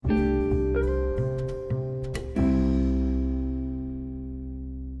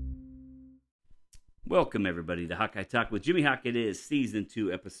Welcome, everybody, to Hawkeye Talk with Jimmy Hawk. It is Season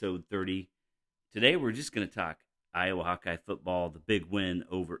 2, Episode 30. Today, we're just going to talk Iowa Hawkeye football, the big win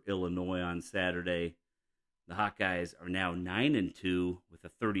over Illinois on Saturday. The Hawkeyes are now 9-2 with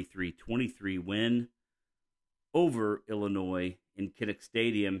a 33-23 win over Illinois in Kinnick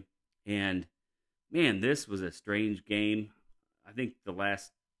Stadium. And, man, this was a strange game. I think the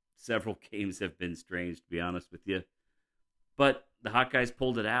last several games have been strange, to be honest with you. But the Hawkeyes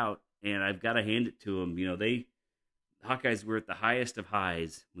pulled it out. And I've got to hand it to them. You know, the Hawkeyes were at the highest of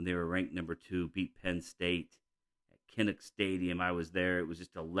highs when they were ranked number 2, beat Penn State at Kinnick Stadium. I was there. It was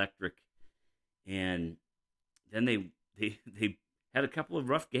just electric. And then they had a couple of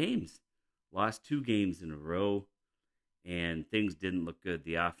rough games. Lost 2 games in a row. And things didn't look good.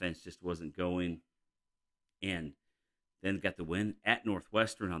 The offense just wasn't going. And then got the win at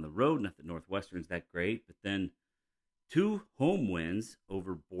Northwestern on the road. Not that Northwestern's that great, but then 2 home wins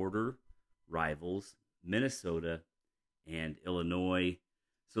over border rivals, Minnesota and Illinois.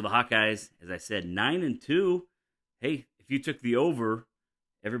 So the Hawkeyes, as I said, 9-2. Hey, if you took the over,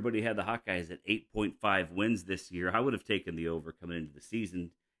 everybody had the Hawkeyes at 8.5 wins this year. I would have taken the over coming into the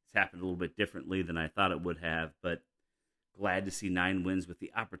season. It's happened a little bit differently than I thought it would have, but glad to see 9 wins with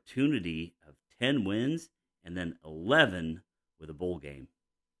the opportunity of 10 wins and then 11 with a bowl game.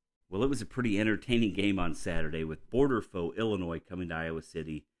 Well, it was a pretty entertaining game on Saturday with border foe Illinois coming to Iowa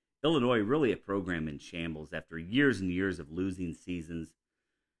City. Illinois really a program in shambles after years and years of losing seasons.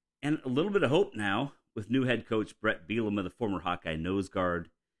 And a little bit of hope now with new head coach Bret Bielema, the former Hawkeye nose guard,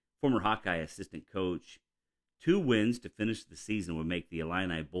 former Hawkeye assistant coach. 2 wins to finish the season would make the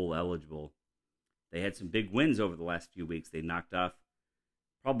Illini Bowl eligible. They had some big wins over the last few weeks. They knocked off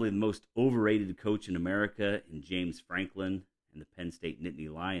probably the most overrated coach in America in James Franklin and the Penn State Nittany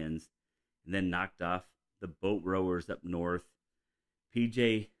Lions, and then knocked off the boat rowers up north.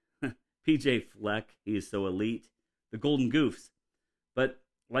 PJ Fleck, he is so elite, the Golden Goofs. But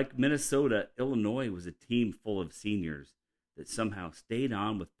like Minnesota, Illinois was a team full of seniors that somehow stayed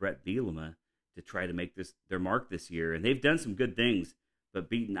on with Bret Bielema to try to make this their mark this year. And they've done some good things, but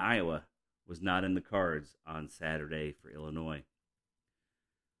beating Iowa was not in the cards on Saturday for Illinois.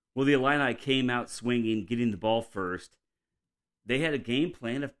 Well, the Illini came out swinging, getting the ball first. They had a game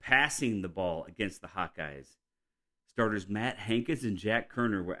plan of passing the ball against the Hawkeyes. Starters Matt Hankins and Jack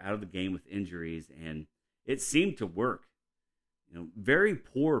Kerner were out of the game with injuries, and it seemed to work. You know, very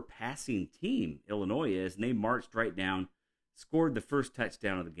poor passing team Illinois is, and they marched right down, scored the first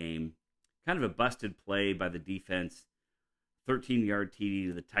touchdown of the game. Kind of a busted play by the defense. 13-yard TD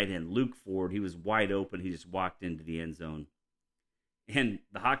to the tight end Luke Ford. He was wide open. He just walked into the end zone. And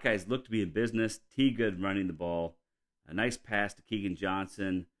the Hawkeyes looked to be in business. T. Good running the ball. A nice pass to Keegan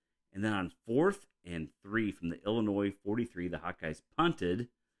Johnson. And then on 4th and 3 from the Illinois 43, the Hawkeyes punted,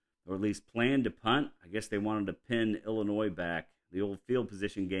 or at least planned to punt. I guess they wanted to pin Illinois back, the old field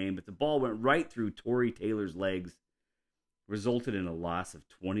position game. But the ball went right through Tory Taylor's legs, resulted in a loss of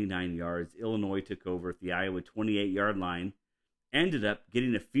 29 yards. Illinois took over at the Iowa 28-yard line, ended up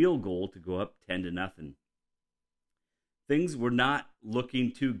getting a field goal to go up 10-0. Things were not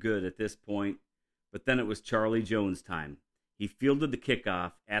looking too good at this point. But then it was Charlie Jones' time. He fielded the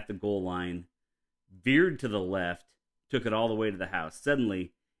kickoff at the goal line, veered to the left, took it all the way to the house.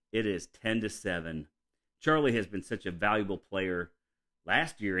 Suddenly, it is 10-7. Charlie has been such a valuable player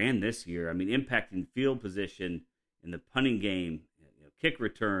last year and this year. I mean, impacting field position in the punting game, kick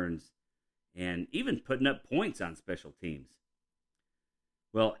returns, and even putting up points on special teams.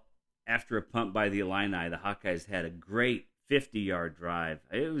 Well, after a punt by the Illini, the Hawkeyes had a great 50-yard drive.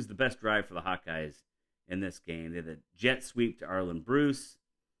 It was the best drive for the Hawkeyes in this game. They had a jet sweep to Arlen Bruce.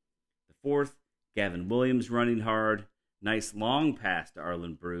 The 4th, Gavin Williams running hard. Nice long pass to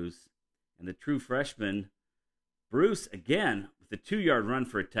Arlen Bruce. And the true freshman, Bruce, again, with a 2-yard run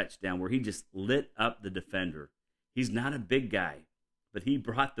for a touchdown where he just lit up the defender. He's not a big guy, but he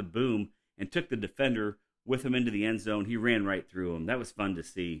brought the boom and took the defender with him into the end zone. He ran right through him. That was fun to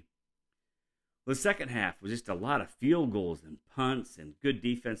see. The second half was just a lot of field goals and punts and good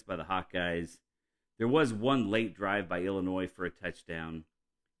defense by the Hawkeyes. There was one late drive by Illinois for a touchdown.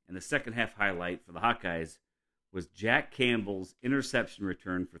 And the second half highlight for the Hawkeyes was Jack Campbell's interception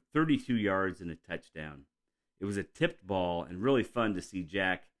return for 32 yards and a touchdown. It was a tipped ball and really fun to see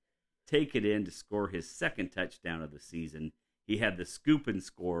Jack take it in to score his second touchdown of the season. He had the scoop and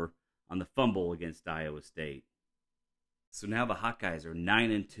score on the fumble against Iowa State. So now the Hawkeyes are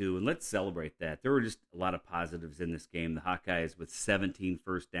 9-2, and let's celebrate that. There were just a lot of positives in this game. The Hawkeyes with 17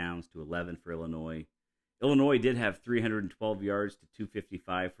 first downs to 11 for Illinois. Illinois did have 312 yards to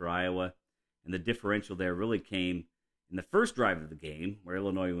 255 for Iowa, and the differential there really came in the first drive of the game, where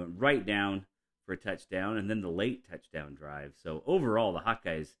Illinois went right down for a touchdown, and then the late touchdown drive. So overall, the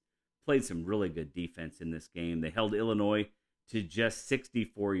Hawkeyes played some really good defense in this game. They held Illinois to just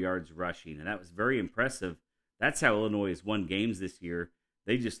 64 yards rushing, and that was very impressive. That's how Illinois has won games this year.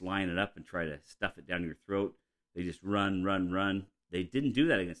 They just line it up and try to stuff it down your throat. They just run, run, run. They didn't do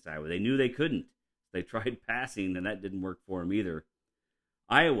that against Iowa. They knew they couldn't. They tried passing, and that didn't work for them either.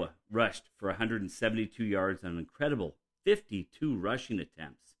 Iowa rushed for 172 yards on an incredible 52 rushing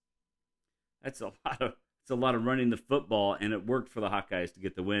attempts. That's a lot of running the football, and it worked for the Hawkeyes to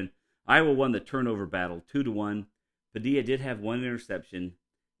get the win. Iowa won the turnover battle 2-1. Padilla did have one interception,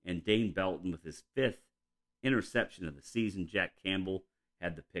 and Dane Belton with his 5th interception of the season. Jack Campbell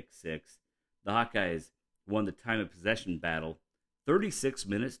had the pick 6. The Hawkeyes won the time of possession battle 36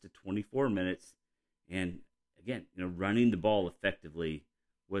 minutes to 24 minutes. And again, running the ball effectively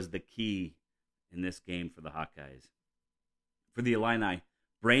was the key in this game for the Hawkeyes. For the Illini,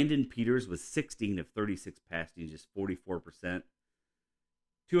 Brandon Peters was 16 of 36 passing, just 44%.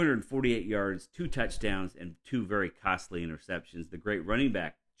 248 yards, 2 touchdowns, and 2 very costly interceptions. The great running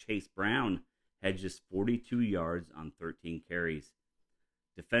back, Chase Brown, had just 42 yards on 13 carries.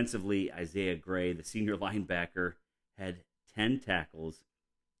 Defensively, Isaiah Gray, the senior linebacker, had 10 tackles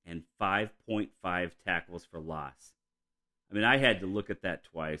and 5.5 tackles for loss. I mean, I had to look at that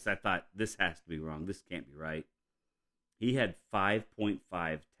twice. I thought, this has to be wrong. This can't be right. He had 5.5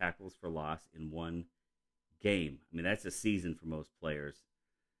 tackles for loss in one game. I mean, that's a season for most players.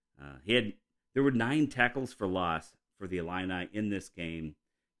 There were 9 tackles for loss for the Illini in this game.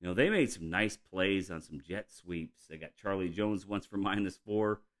 They made some nice plays on some jet sweeps. They got Charlie Jones once for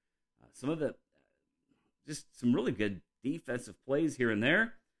 -4. Just some really good defensive plays here and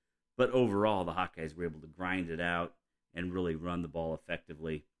there. But overall, the Hawkeyes were able to grind it out and really run the ball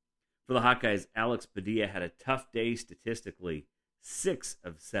effectively. For the Hawkeyes, Alex Padilla had a tough day statistically. 6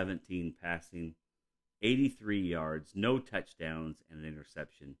 of 17 passing, 83 yards, no touchdowns, and an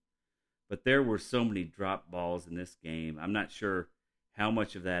interception. But there were so many drop balls in this game. I'm not sure how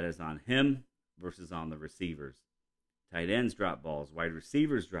much of that is on him versus on the receivers. Tight ends drop balls, wide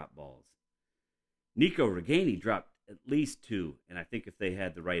receivers drop balls. Nico Reganey dropped at least 2, and I think if they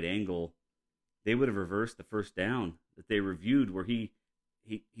had the right angle, they would have reversed the first down that they reviewed where he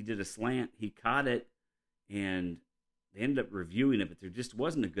did a slant, he caught it, and they ended up reviewing it, but there just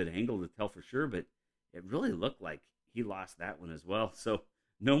wasn't a good angle to tell for sure, but it really looked like he lost that one as well. So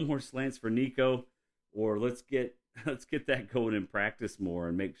no more slants for Nico, or let's get that going in practice more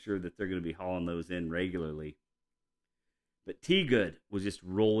and make sure that they're going to be hauling those in regularly. But T. Good was just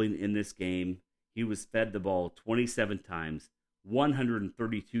rolling in this game. He was fed the ball 27 times,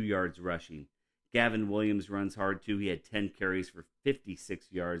 132 yards rushing. Gavin Williams runs hard too. He had 10 carries for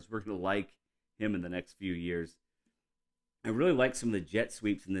 56 yards. We're going to like him in the next few years. I really like some of the jet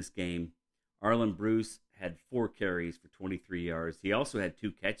sweeps in this game. Arlen Bruce had 4 carries for 23 yards. He also had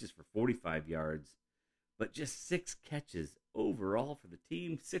 2 catches for 45 yards. But just 6 catches overall for the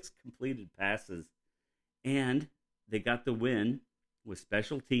team, 6 completed passes. And they got the win with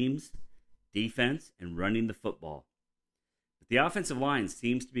special teams, defense, and running the football. But the offensive line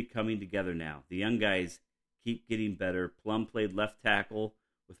seems to be coming together now. The young guys keep getting better. Plum played left tackle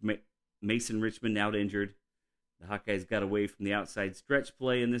with Mason Richmond out injured. The Hawkeyes got away from the outside stretch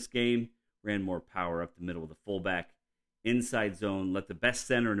play in this game, ran more power up the middle of the fullback. Inside zone, let the best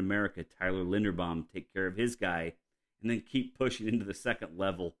center in America, Tyler Linderbaum, take care of his guy, and then keep pushing into the second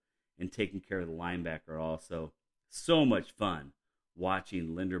level and taking care of the linebacker also. So much fun watching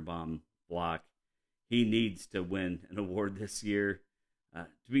Linderbaum block. He needs to win an award this year.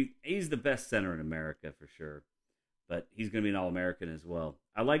 He's the best center in America for sure, but he's going to be an All-American as well.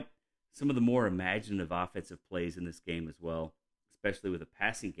 I like some of the more imaginative offensive plays in this game as well, especially with a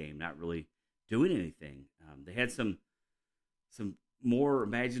passing game not really doing anything. They had some more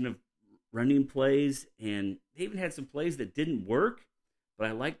imaginative running plays, and they even had some plays that didn't work, but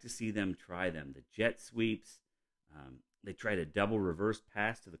I like to see them try them. The jet sweeps, they tried a double reverse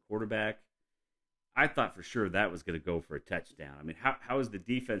pass to the quarterback. I thought for sure that was going to go for a touchdown. I mean, how is the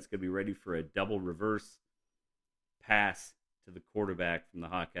defense going to be ready for a double reverse pass to the quarterback from the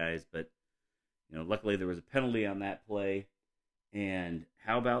Hawkeyes? But, luckily there was a penalty on that play. And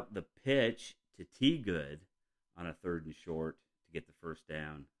how about the pitch to T. Good on a 3rd and short to get the first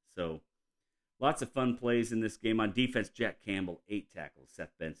down? So lots of fun plays in this game. On defense, Jack Campbell, 8 tackles.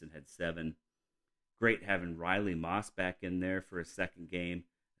 Seth Benson had 7. Great having Riley Moss back in there for a second game,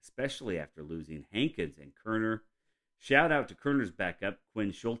 especially after losing Hankins and Kerner. Shout out to Kerner's backup,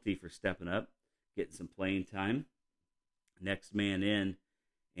 Quinn Schulte, for stepping up, getting some playing time. Next man in.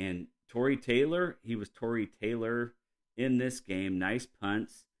 And Tory Taylor, he was Tory Taylor in this game. Nice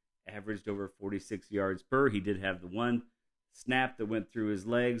punts averaged over 46 yards per. He did have the one snap that went through his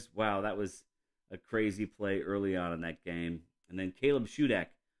legs. Wow, that was a crazy play early on in that game. And then Caleb Shudak,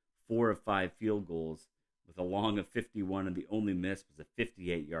 4 of 5 field goals with a long of 51, and the only miss was a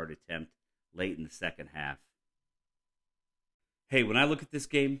 58-yard attempt late in the second half. Hey, when I look at this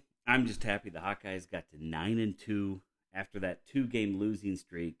game, I'm just happy the Hawkeyes got to 9-2 after that 2-game losing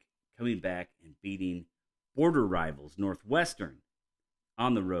streak, coming back and beating border rivals Northwestern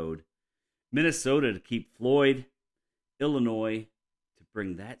on the road, Minnesota to keep Floyd, Illinois to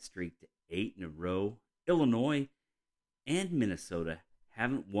bring that streak to 8 in a row. Illinois and Minnesota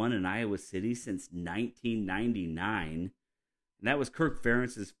haven't won in Iowa City since 1999, and that was Kirk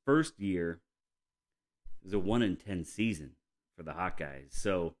Ferentz's first year. It was a 1-10 season for the Hawkeyes.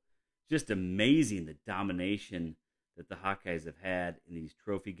 So just amazing the domination that the Hawkeyes have had in these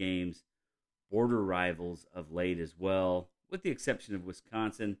trophy games. Border rivals of late as well, with the exception of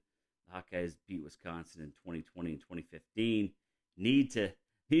Wisconsin. The Hawkeyes beat Wisconsin in 2020 and 2015. Need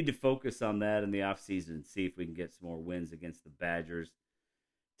to focus on that in the offseason and see if we can get some more wins against the Badgers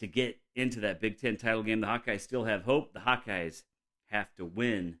to get into that Big Ten title game. The Hawkeyes still have hope. The Hawkeyes have to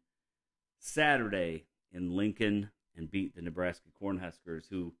win Saturday in Lincoln and beat the Nebraska Cornhuskers,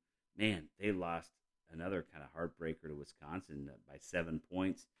 who, man, they lost another kind of heartbreaker to Wisconsin by 7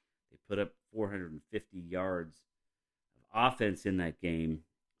 points. They put up 450 yards of offense in that game.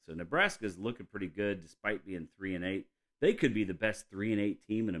 So Nebraska's looking pretty good despite being 3-8. They could be the best 3-8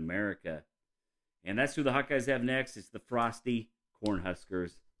 team in America. And that's who the Hawkeyes have next. It's the Frosty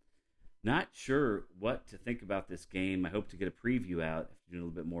Cornhuskers. Not sure what to think about this game. I hope to get a preview out after doing a little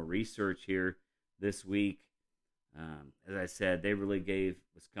bit more research here this week. As I said, they really gave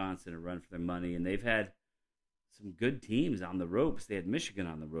Wisconsin a run for their money, and they've had some good teams on the ropes. They had Michigan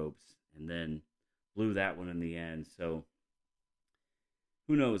on the ropes and then blew that one in the end. So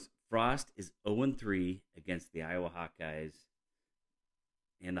who knows? Frost is 0-3 against the Iowa Hawkeyes,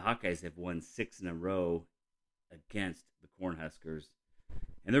 and the Hawkeyes have won 6 in a row against the Cornhuskers.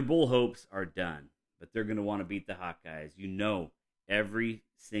 And their bowl hopes are done, but they're going to want to beat the Hawkeyes. You know, every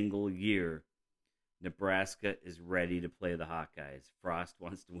single year, Nebraska is ready to play the Hawkeyes. Frost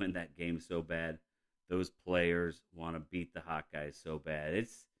wants to win that game so bad. Those players want to beat the Hawkeyes so bad.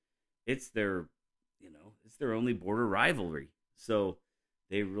 It's their, it's their only border rivalry. So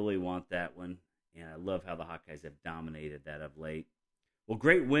they really want that one, and I love how the Hawkeyes have dominated that of late. Well,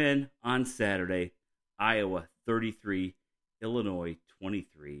 great win on Saturday. Iowa 33, Illinois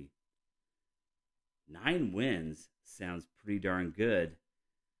 23. 9 wins sounds pretty darn good.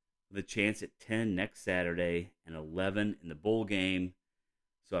 With a chance at 10 next Saturday and 11 in the bowl game.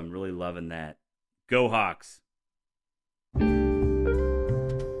 So I'm really loving that. Go Hawks!